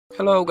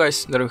Hello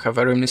guys, there we have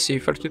a Realme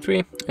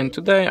C33, and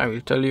today I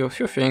will tell you a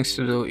few things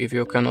to do if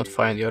you cannot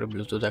find your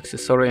Bluetooth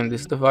accessory in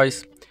this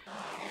device.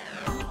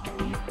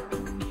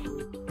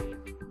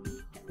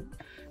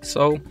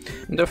 So,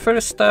 in the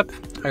first step,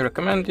 I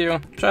recommend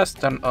you just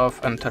turn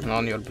off and turn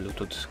on your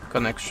Bluetooth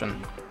connection.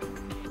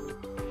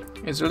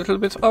 It's a little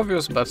bit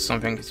obvious, but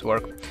something is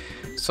work.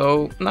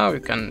 So now you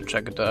can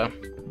check the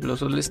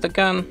Bluetooth list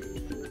again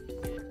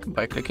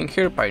by clicking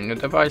here by new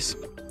device.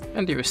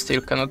 And if you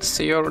still cannot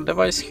see your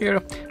device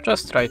here,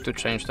 just try to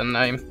change the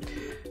name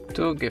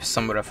to give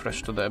some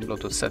refresh to the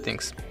Bluetooth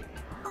settings.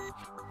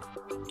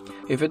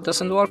 If it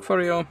doesn't work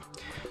for you,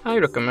 I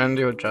recommend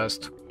you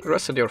just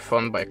reset your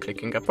phone by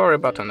clicking a power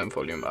button and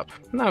volume up.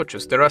 Now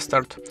choose the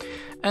restart,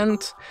 and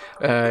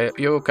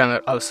you can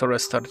also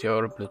restart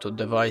your Bluetooth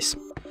device.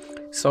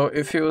 So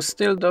if you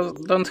still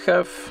don't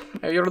have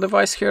your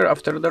device here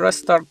after the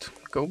restart,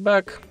 go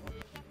back,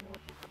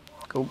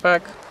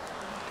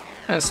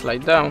 and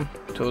slide down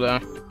to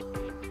the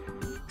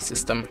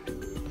system.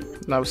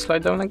 Now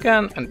slide down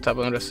again and tap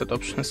on reset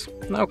options.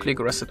 Now click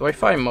reset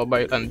Wi-Fi,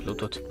 mobile and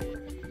Bluetooth.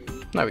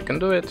 Now we can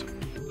do it.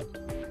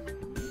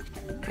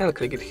 And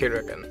click it here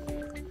again.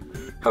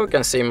 How you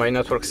can see, my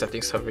network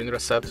settings have been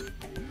reset.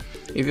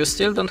 If you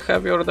still don't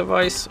have your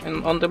device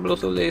on the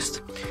Bluetooth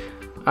list,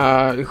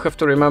 you have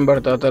to remember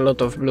that a lot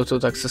of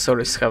Bluetooth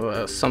accessories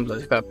have something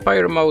like a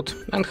pair mode,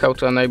 and how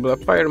to enable a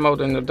pair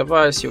mode in your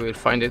device you will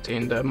find it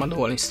in the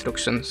manual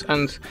instructions,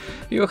 and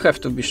you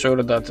have to be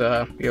sure that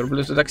your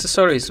Bluetooth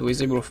accessory is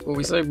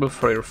visible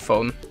for your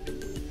phone.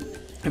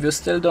 If you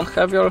still don't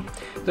have your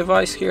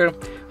device here,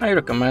 I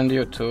recommend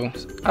you to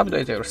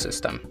update your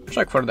system.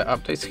 Check for the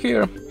updates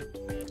here.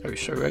 I will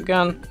show you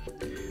again.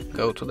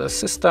 Go to the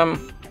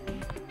system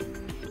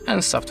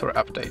and software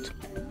update.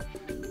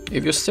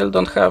 If you still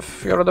don't have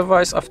your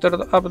device after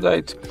the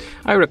update,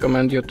 I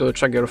recommend you to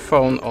check your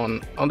phone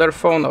on other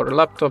phone or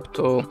laptop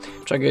to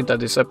check it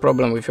that is a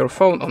problem with your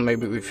phone or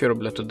maybe with your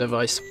Bluetooth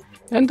device.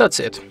 And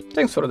that's it.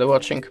 Thanks for the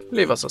watching,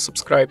 leave us a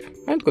subscribe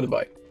and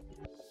goodbye.